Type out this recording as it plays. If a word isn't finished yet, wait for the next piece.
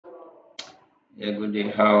Yeah, good day.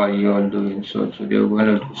 How are you all doing? So today we're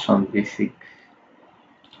going to do some basic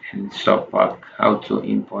in surpac, how to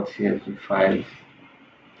import CSV files,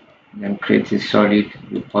 then create a solid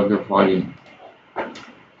report the volume.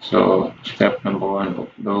 So step number one,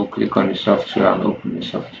 double click on the software and open the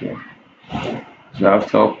software. So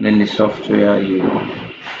after opening the software,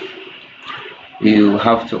 you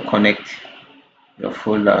have to connect your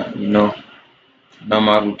folder.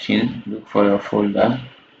 Normal routine. Look for your folder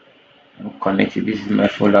and connect it. This is my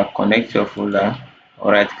folder. Connect your folder.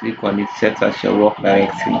 Or right click on it, set as your work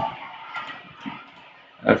directory.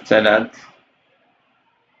 After that,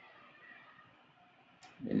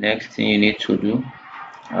 the next thing you need to do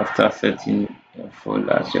after setting your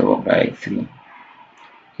folder as your work directory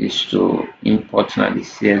is to import now the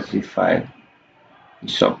CSV file, the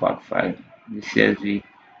surpac file, the CSV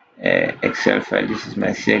Excel file. This is my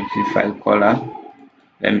CSV file color.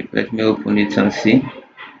 Let me open it and see.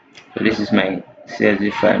 So this is my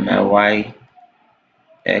CSV file, my Y,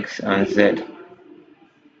 X, and Z.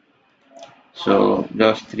 So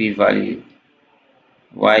just three values.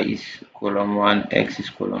 Y is column 1, X is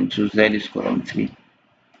column 2, Z is column 3.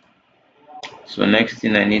 So next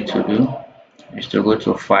thing I need to do is to go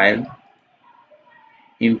to File,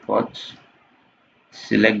 Import,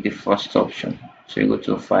 select the first option. So you go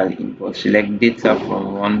to File, Import, select data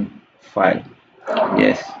from one file.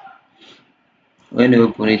 Yes. When you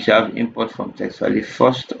open it, you have import from text file. The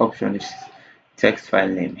first option is text file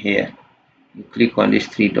name here. You click on these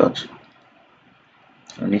three dots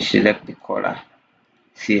and you select the color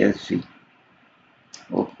CSV.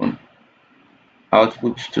 Open.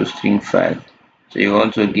 Output to string file. So you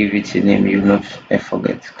want to give it a name, you will not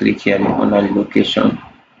forget. Click here under the location.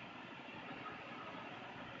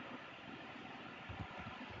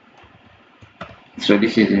 So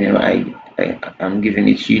this is the name I'm giving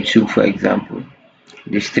it YouTube, for example.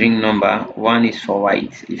 The string number 1 is for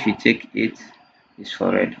white. If you take 8, it's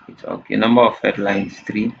for red. It's okay. Number of headlines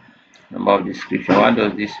 3. Number of description. What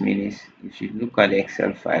does this mean is, if you look at the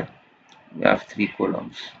Excel file, we have 3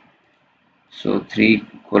 columns. So 3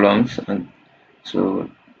 columns, and so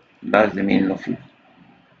that's the meaning of it.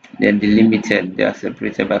 Then delimited, they are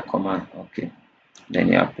separated by comma. Okay. Then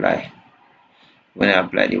you apply. When I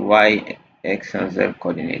apply the Y, X, and Z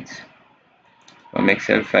coordinates from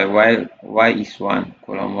Excel file, Y is 1,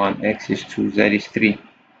 column 1, X is 2, Z is 3.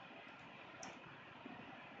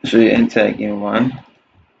 So you enter again 1,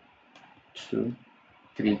 2,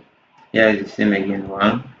 3. Here is the same again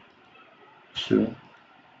 1, 2,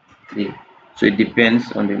 3. So it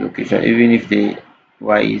depends on the location. Even if the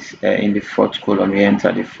Y is in the 4th column, you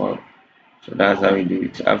enter the 4th. So that's how we do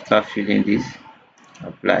it. After filling this,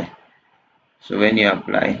 apply. So when you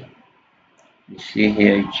apply, you see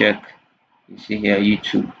here, you check. You see here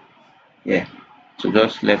YouTube. Yeah. So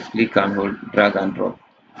just left click and hold, drag and drop.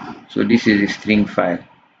 So this is the string file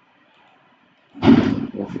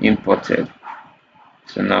we've imported.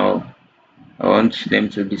 So now I want them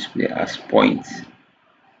to display as points.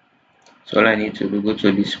 So all I need to do, go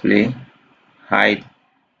to display, hide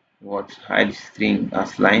string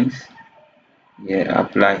as lines. Yeah,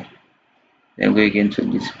 apply. Then go again to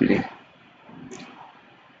display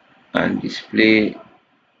and display.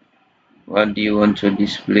 What do you want to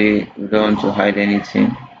display? You don't want to hide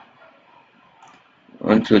anything. You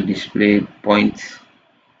want to display points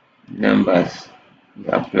numbers. You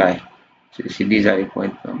apply. So you see these are the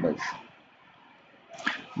point numbers.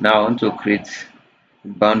 Now I want to create a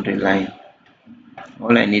boundary line.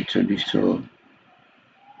 All I need to do is to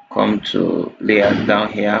come to layers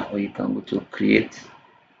down here, or you can go to create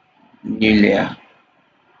new layer.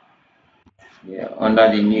 Yeah, under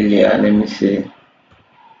the new layer, let me say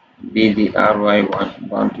BDRY1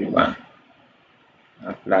 boundary 1.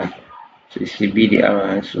 Apply. So you see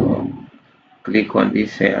BDRY1. So click on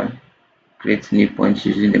this here, create new points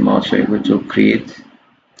using the mouse. So you go to create,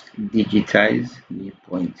 digitize new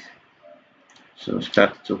point. So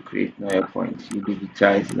start to create new points. You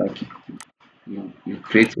digitize, like you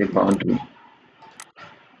create a boundary.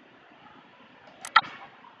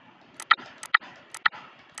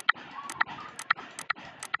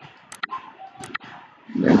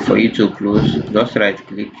 Then for you to close, just right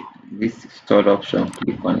click this stored option,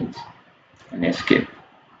 click on it and escape.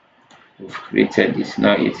 We've created this.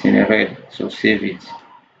 Now it's in red, so save it.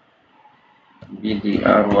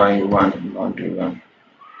 BDRY1 boundary 1.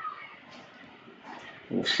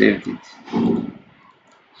 We've saved it.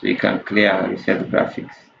 So you can clear and reset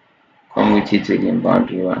graphics. Come with it again,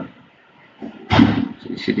 boundary 1. So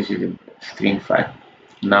you see this is the string file.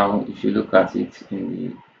 Now if you look at it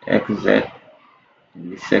in the XZ, in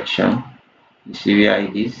this section, you see where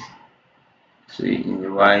it is. So in the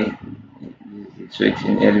Y, this is it. So it's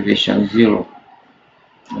in elevation 0.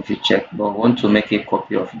 If you check, but we want to make a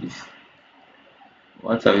copy of this.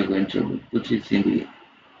 What are we going to do? Put it in the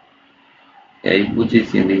you put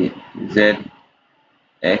it in the Z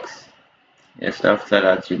X. Yes, after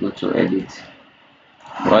that you go to edit.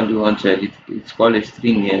 What do you want to edit? It's called a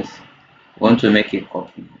string. Yes, you want to make a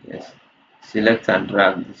copy. Yes, select and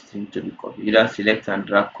drag the string to be copied. Either select and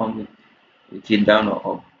drag, come with it down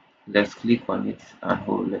or up. Let's click on it and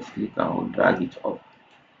hold. Let's click and hold, drag it up.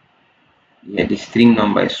 Yeah, the string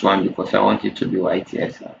number is 1 because I want it to be white.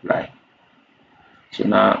 Yes, apply. So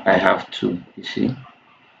now I have 2. You see,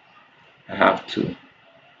 I have 2.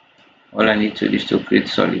 All I need to do is to create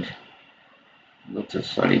solid. Go to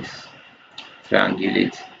solids,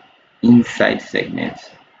 triangulate inside segments.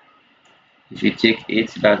 If you take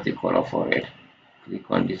 8, that's the color for red. Click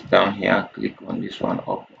on this down here, click on this one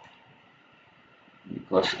up,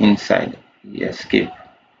 because inside you escape.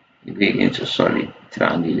 You go again to solid,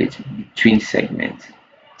 triangulate between segments.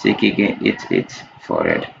 Take again 8 for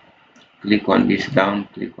red. Click on this down,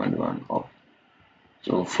 click on the one up.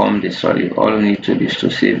 So form the solid. All we need to do is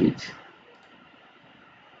to save it.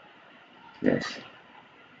 Yes,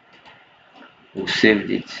 we saved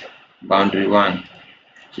it. Boundary 1.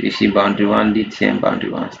 So you see boundary 1 DTM, boundary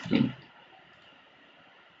 1 string.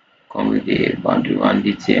 Come with the boundary 1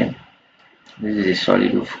 DTM. This is a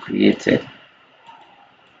solid we've created.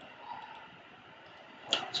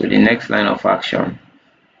 So the next line of action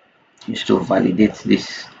is to validate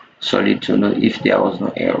this solid to know if there was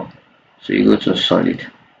no error. So you go to solid,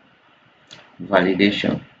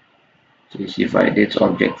 validation. So you see validate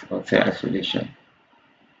object author isolation.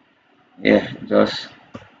 Yeah, just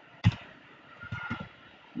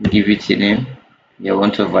give it a name. You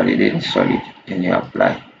want to validate the solid and you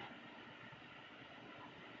apply.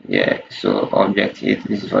 Yeah, so object 8,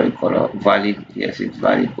 this is for the color. Valid, yes, it's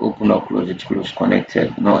valid. Open or close it, close,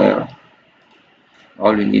 connected, no error.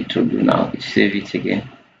 All we need to do now is save it again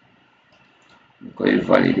because you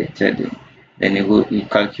validated it. Then you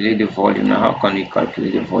calculate the volume. Now how can you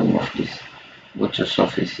calculate the volume of this? Go to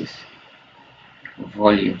surfaces,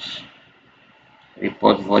 volumes,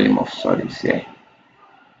 report volume of solids here.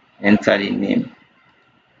 Enter the name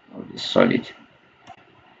of the solid.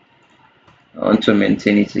 I want to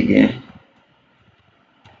maintain it again.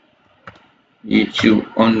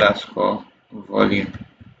 YouTube underscore volume.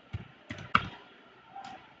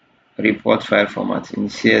 Report file format in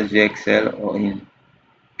CSV, Excel, or in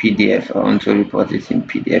PDF. I want to report it in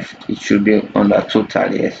PDF. It should be under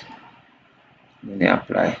total, yes. Then I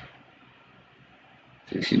apply.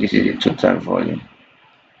 So you see, this is the total volume.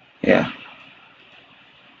 Yeah.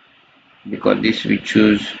 Because this we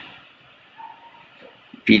choose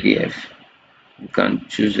PDF. You can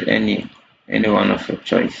choose any one of your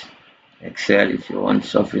choice. Excel if you want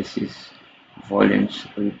surfaces, volumes,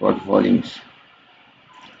 report volumes.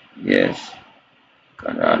 Yes.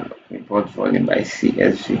 Can add report volume by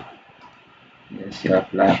CSV. Yes, you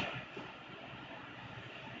apply.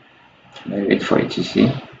 Now wait for it to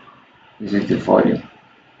see. This is the volume.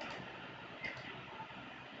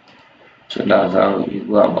 So that's how you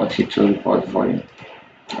go about it to report volume.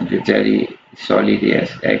 And to tell you solid,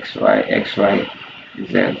 yes, X, Y,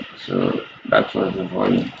 Z. So that was the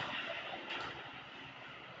volume.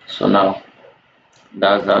 So now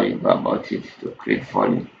that's how you go about it to create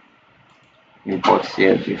volume. Import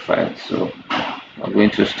CSV file. So I'm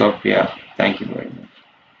going to stop here. Thank you very much.